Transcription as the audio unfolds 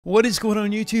What is going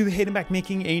on YouTube? Hayden back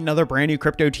making another brand new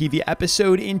Crypto TV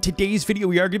episode. In today's video,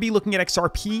 we are going to be looking at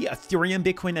XRP, Ethereum,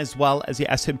 Bitcoin, as well as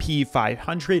the S&P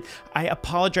 500. I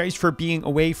apologize for being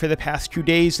away for the past 2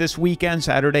 days. This weekend,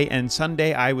 Saturday and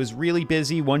Sunday, I was really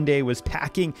busy. One day was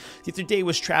packing, the other day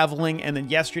was traveling, and then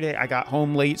yesterday I got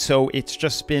home late. So it's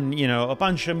just been, a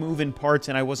bunch of moving parts,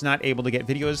 and I was not able to get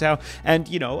videos out. And,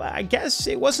 I guess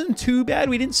it wasn't too bad.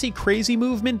 We didn't see crazy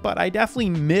movement, but I definitely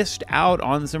missed out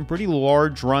on some pretty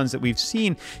large runs that we've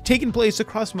seen taking place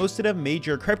across most of the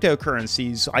major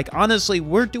cryptocurrencies. Like, honestly,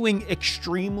 we're doing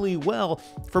extremely well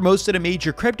for most of the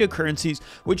major cryptocurrencies,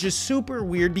 which is super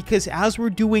weird because as we're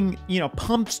doing,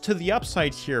 pumps to the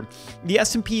upside here, the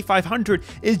S&P 500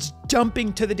 is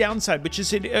jumping to the downside, which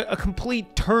is a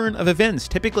complete turn of events.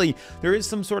 Typically, there is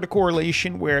some sort of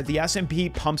correlation where the S&P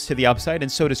pumps to the upside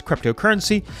and so does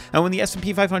cryptocurrency. And when the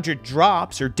S&P 500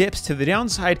 drops or dips to the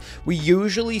downside, we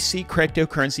usually see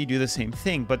cryptocurrency do the same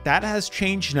thing. But that has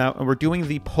changed now, and we're doing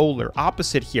the polar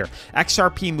opposite here.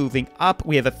 XRP moving up,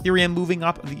 we have Ethereum moving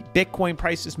up, the Bitcoin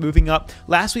price is moving up.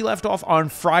 Last we left off on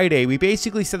Friday, we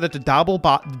basically said that the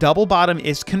double bottom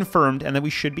is confirmed and that we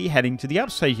should be heading to the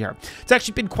upside here. It's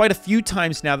actually been quite a few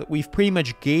times now that we've pretty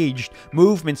much gauged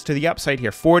movements to the upside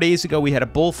here. 4 days ago, we had a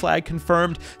bull flag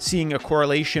confirmed, seeing a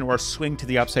correlation or a swing to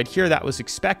the upside here. That was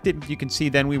expected. You can see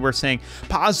then we were saying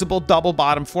possible double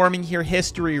bottom forming here,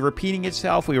 history repeating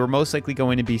itself. We were most likely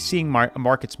going to be seeing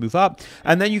markets move up.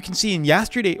 And then you can see in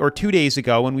yesterday or 2 days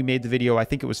ago when we made the video, I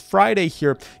think it was Friday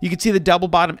here, you can see the double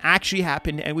bottom actually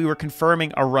happened and we were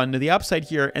confirming a run to the upside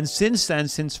here. And since then,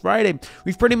 since Friday,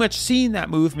 we've pretty much seen that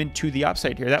movement to the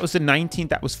upside here. That was the 19th.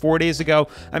 That was 4 days ago.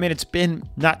 I mean, it's been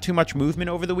not too much movement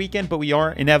over the weekend, but we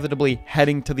are inevitably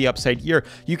heading to the upside here.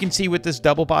 You can see with this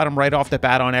double bottom right off the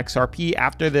bat on XRP,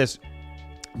 after this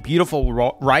beautiful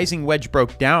rising wedge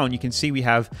broke down, you can see we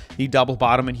have the double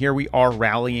bottom, and here we are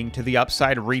rallying to the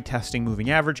upside, retesting moving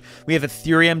average. We have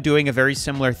Ethereum doing a very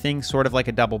similar thing, sort of like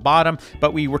a double bottom,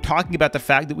 but we were talking about the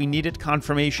fact that we needed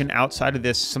confirmation outside of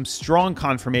this, some strong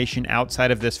confirmation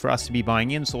outside of this for us to be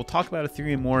buying in. So we'll talk about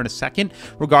Ethereum more in a second.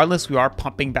 Regardless, we are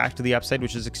pumping back to the upside,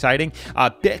 which is exciting.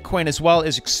 Bitcoin as well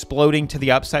is exploding to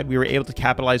the upside. We were able to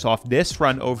capitalize off this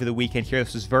run over the weekend here.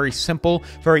 This is very simple,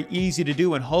 very easy to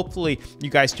do, and hopefully you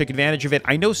guys took advantage of it.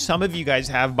 I know some of you guys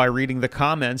have, by reading the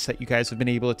comments, that you guys have been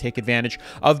able to take advantage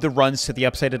of the runs to the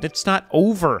upside, and it's not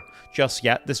over just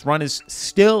yet. This run is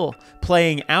still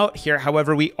playing out here.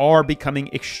 However, we are becoming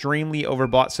extremely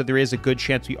overbought, so there is a good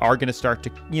chance we are going to start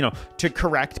to, to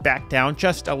correct back down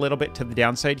just a little bit to the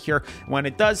downside here. When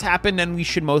it does happen, then we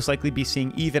should most likely be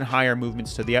seeing even higher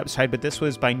movements to the upside, but this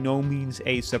was by no means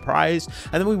a surprise.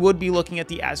 And then we would be looking at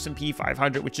the S&P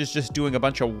 500, which is just doing a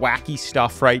bunch of wacky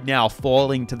stuff right now,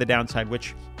 falling to the downside,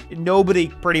 which nobody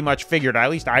pretty much figured. At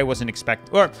least I wasn't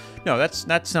expecting. Or no, that's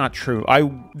not true.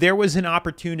 There was an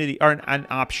opportunity or an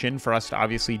option for us to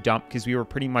obviously dump, because we were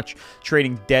pretty much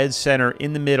trading dead center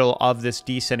in the middle of this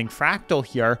descending fractal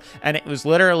here, and it was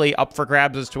literally up for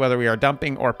grabs as to whether we are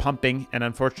dumping or pumping. And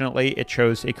unfortunately, it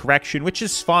chose a correction, which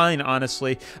is fine.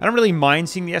 Honestly, I don't really mind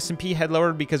seeing the S&P head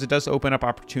lower, because it does open up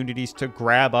opportunities to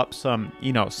grab up some,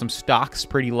 some stocks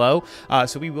pretty low.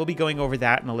 So we will be going over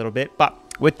that in a little bit, but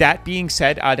with that being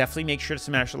said, definitely make sure to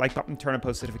smash the like button, turn on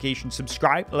post notifications,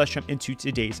 subscribe. Let's jump into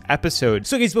today's episode.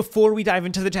 So guys, before we dive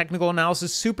into the technical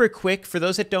analysis, super quick, for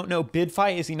those that don't know,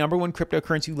 BitFi is the #1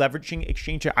 cryptocurrency leveraging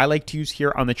exchange that I like to use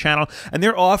here on the channel, and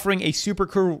they're offering a super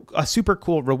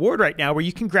cool reward right now where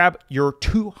you can grab your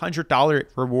 $200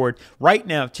 reward right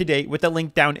now today with the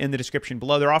link down in the description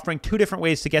below. They're offering 2 different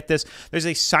ways to get this. There's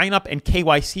a sign up and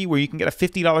KYC where you can get a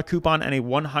 $50 coupon and a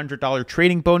 $100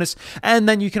 trading bonus, and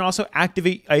then you can also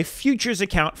activate a futures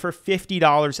account for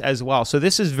 $50 as well. So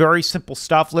this is very simple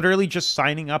stuff. Literally just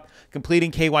signing up,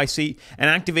 completing KYC, and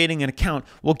activating an account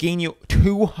will gain you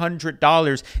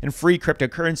 $200 in free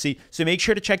cryptocurrency. So make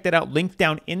sure to check that out. Link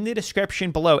down in the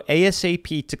description below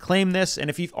ASAP to claim this. And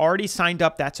if you've already signed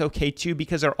up, that's okay too,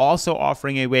 because they're also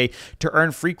offering a way to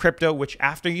earn free crypto, which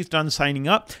after you've done signing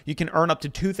up, you can earn up to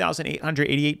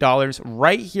 $2,888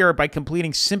 right here by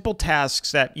completing simple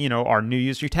tasks that, are new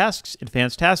user tasks,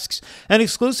 advanced tasks, and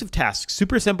exclusive tasks.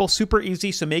 Super simple, super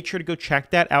easy, so make sure to go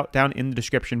check that out down in the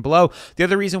description below. The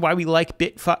other reason why we like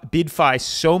BitFi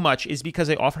so much is because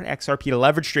they offer XRP to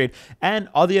leverage trade and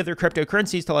all the other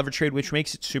cryptocurrencies to leverage trade, which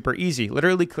makes it super easy.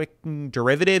 Literally clicking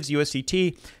derivatives,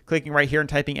 USDT, clicking right here and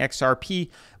typing XRP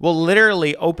will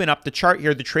literally open up the chart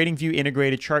here, the trading view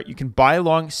integrated chart. You can buy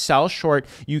long, sell short.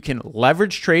 You can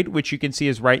leverage trade, which you can see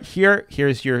is right here.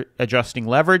 Here's your adjusting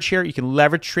leverage here. You can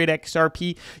leverage trade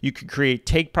XRP. You can create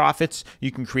take profits. You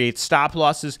can create stop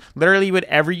losses. Literally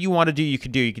whatever you want to do, you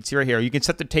can do. You can see right here. You can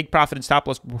set the take profit and stop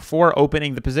loss before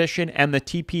opening the position, and the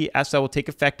TPSL will take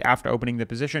effect after opening the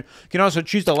position. You can also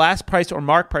choose the last price or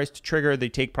mark price to trigger the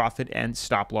take profit and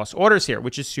stop loss orders here,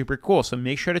 which is super cool. So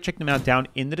make sure to check them out down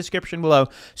in the description below.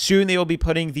 Soon they will be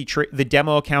putting the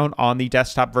demo account on the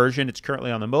desktop version. It's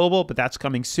currently on the mobile, but that's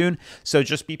coming soon. So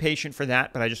just be patient for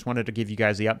that. But I just wanted to give you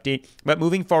guys the update. But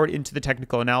moving forward into the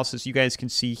technical analysis, you guys can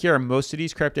see here, most of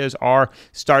these cryptos are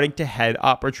starting to head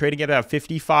up. We're trading at about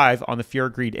 55 on the Fear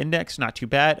of Greed Index, not too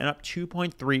bad, and up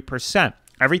 2.3%.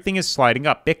 Everything is sliding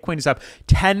up. Bitcoin is up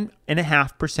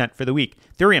 10.5% for the week.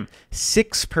 Ethereum,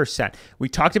 6%. We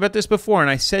talked about this before, and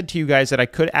I said to you guys that I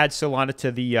could add Solana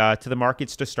to the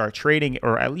markets to start trading,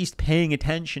 or at least paying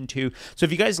attention to. So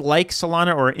if you guys like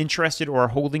Solana or are interested or are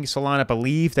holding Solana,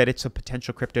 believe that it's a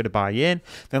potential crypto to buy in,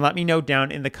 then let me know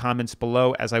down in the comments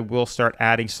below, as I will start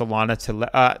adding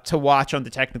Solana to watch on the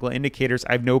technical indicators.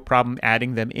 I have no problem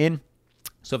adding them in.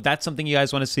 So if that's something you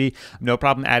guys want to see, no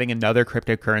problem adding another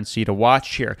cryptocurrency to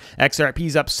watch here. XRP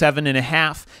is up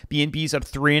 7.5, BNB is up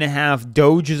 3.5,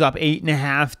 Doge is up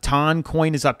 8.5, Ton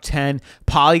coin is up 10,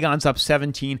 Polygon's up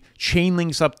 17,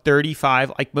 Chainlink's up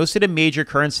 35. Like most of the major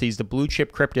currencies, the blue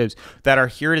chip cryptos that are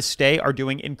here to stay are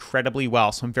doing incredibly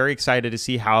well. So I'm very excited to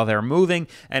see how they're moving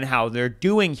and how they're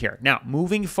doing here. Now,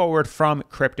 moving forward from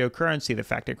cryptocurrency, the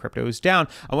fact that crypto is down,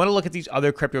 I want to look at these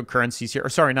other cryptocurrencies here. Or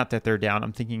sorry, not that they're down.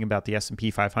 I'm thinking about the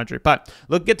S&P 500. But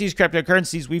look at these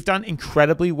cryptocurrencies. We've done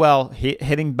incredibly well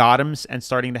hitting bottoms and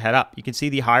starting to head up. You can see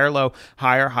the higher low,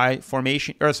 higher high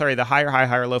formation, or sorry, the higher high,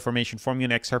 higher low formation forming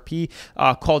an XRP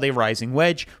called a rising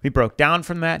wedge. We broke down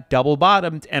from that, double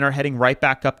bottomed, and are heading right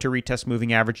back up to retest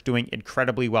moving average, doing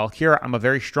incredibly well here. I'm a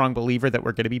very strong believer that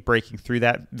we're going to be breaking through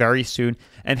that very soon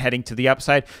and heading to the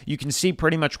upside. You can see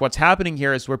pretty much what's happening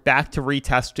here is we're back to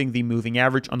retesting the moving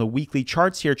average on the weekly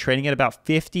charts here, trading at about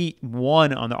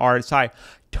 51 on the RSI.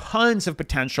 Tons of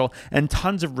potential and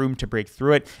tons of room to break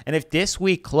through it. And if this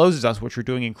week closes us, which we're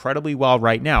doing incredibly well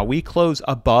right now, we close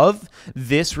above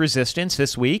this resistance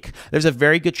this week, there's a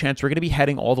very good chance we're going to be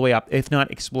heading all the way up, if not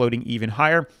exploding even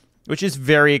higher, which is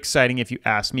very exciting if you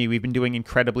ask me. We've been doing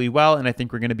incredibly well, and I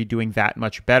think we're going to be doing that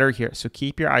much better here. So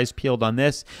keep your eyes peeled on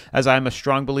this, as I'm a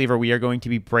strong believer we are going to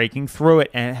be breaking through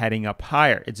it and heading up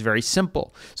higher. It's very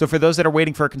simple. So for those that are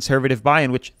waiting for a conservative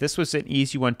buy-in, which this was an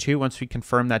easy one too, once we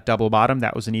confirmed that double bottom,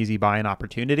 that was an easy buy-in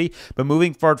opportunity. But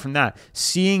moving forward from that,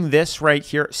 seeing this right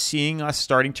here, seeing us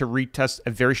starting to retest a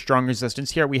very strong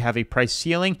resistance here, we have a price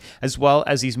ceiling as well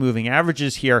as these moving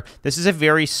averages here. This is a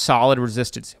very solid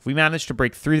resistance. If we manage to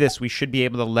break through this, we should be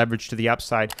able to leverage to the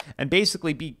upside and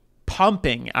basically be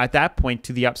pumping at that point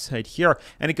to the upside here.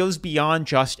 And it goes beyond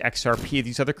just XRP.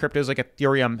 These other cryptos like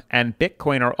Ethereum and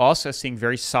Bitcoin are also seeing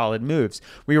very solid moves.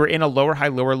 We were in a lower high,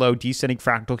 lower low descending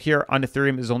fractal here. On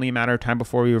Ethereum, it's only a matter of time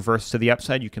before we reverse to the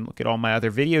upside. You can look at all my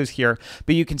other videos here,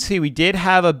 but you can see we did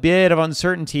have a bit of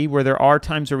uncertainty where there are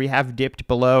times where we have dipped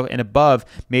below and above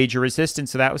major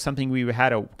resistance. So that was something we had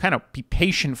to kind of be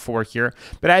patient for here.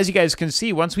 But as you guys can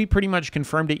see, once we pretty much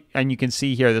confirmed it, and you can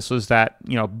see here, this was that,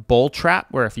 bull trap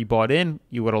where if you bought in,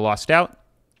 you would have lost out.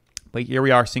 But here we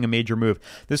are seeing a major move.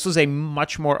 This was a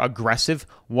much more aggressive,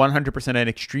 100% an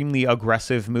extremely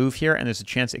aggressive move here, and there's a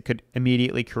chance it could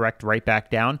immediately correct right back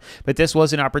down. But this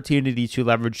was an opportunity to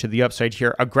leverage to the upside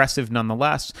here, aggressive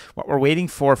nonetheless. What we're waiting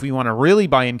for if we want to really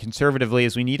buy in conservatively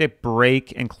is we need to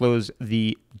break and close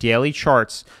the daily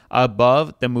charts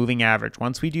above the moving average.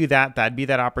 Once we do that, that'd be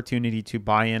that opportunity to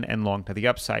buy in and long to the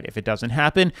upside. If it doesn't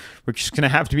happen, we're just going to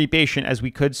have to be patient, as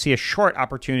we could see a short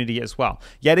opportunity as well.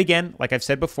 Yet again, like I've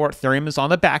said before, Ethereum is on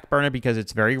the back burner because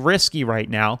it's very risky right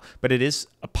now, but it is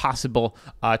a possible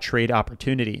trade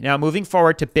opportunity. Now, moving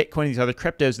forward to Bitcoin and these other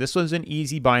cryptos, this was an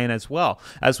easy buy-in as well.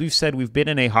 As we've said, we've been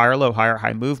in a higher low, higher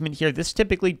high movement here. This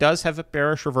typically does have a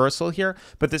bearish reversal here,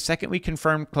 but the second we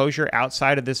confirm closure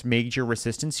outside of this major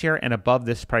resistance here and above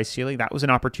this price ceiling, that was an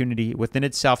opportunity within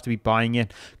itself to be buying in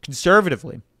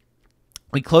conservatively.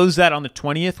 We closed that on the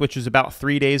 20th, which was about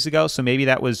 3 days ago. So maybe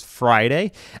that was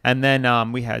Friday. And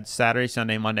then we had Saturday,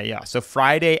 Sunday, Monday. Yeah. So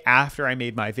Friday, after I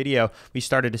made my video, we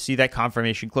started to see that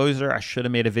confirmation closure. I should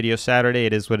have made a video Saturday.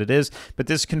 It is what it is. But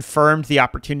this confirmed the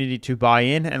opportunity to buy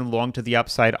in and long to the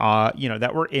upside,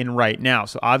 that we're in right now.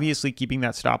 So obviously keeping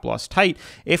that stop loss tight,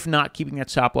 if not keeping that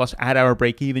stop loss at our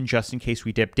break even, just in case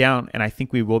we dip down. And I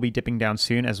think we will be dipping down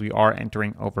soon as we are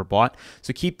entering overbought.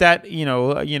 So keep that,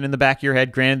 in the back of your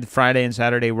head. Granted, Friday and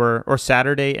Saturday or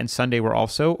Saturday and Sunday were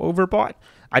also overbought.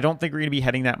 I don't think we're going to be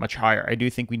heading that much higher. I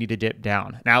do think we need to dip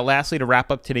down. Now, lastly, to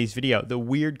wrap up today's video, the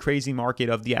weird, crazy market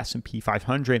of the S&P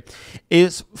 500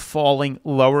 is falling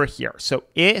lower here. So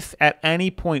if at any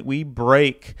point we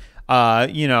break, let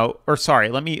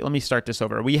me start this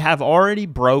over. We have already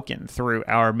broken through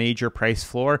our major price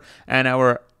floor and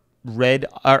our white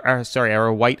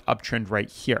uptrend right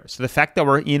here. So the fact that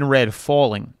we're in red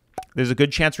falling, there's a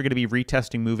good chance we're going to be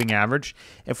retesting moving average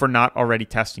if we're not already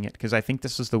testing it, because I think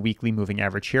this is the weekly moving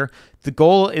average here. The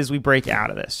goal is we break out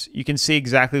of this. You can see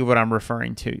exactly what I'm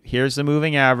referring to. Here's the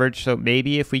moving average. So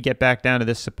maybe if we get back down to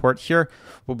this support here,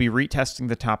 we'll be retesting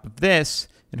the top of this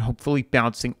and hopefully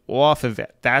bouncing off of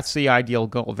it. That's the ideal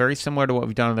goal. Very similar to what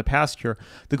we've done in the past here.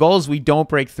 The goal is we don't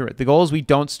break through it. The goal is we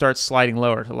don't start sliding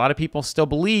lower. A lot of people still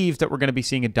believe that we're going to be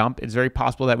seeing a dump. It's very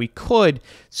possible that we could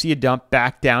see a dump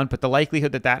back down, but the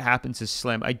likelihood that that happens is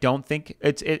slim. I don't think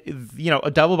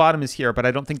a double bottom is here, but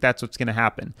I don't think that's what's going to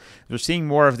happen. We're seeing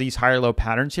more of these higher low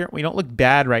patterns here. We don't look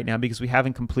bad right now because we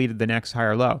haven't completed the next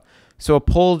higher low. So a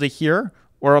pull to here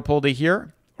or a pull to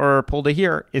here or pull to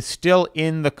here is still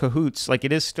in the cahoots. Like,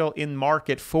 it is still in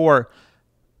market for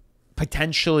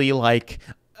potentially like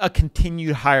a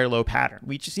continued higher low pattern.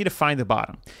 We just need to find the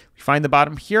bottom. We find the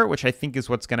bottom here, which I think is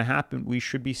what's going to happen. We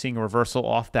should be seeing a reversal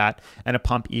off that and a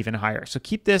pump even higher. So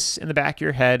keep this in the back of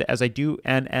your head, as I do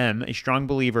and am a strong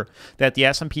believer that the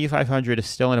S&P 500 is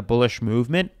still in a bullish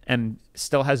movement and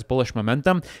still has bullish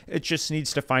momentum. It just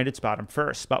needs to find its bottom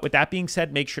first. But with that being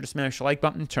said, make sure to smash the like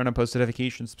button, turn on post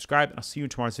notifications, subscribe, and I'll see you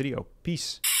in tomorrow's video.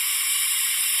 Peace.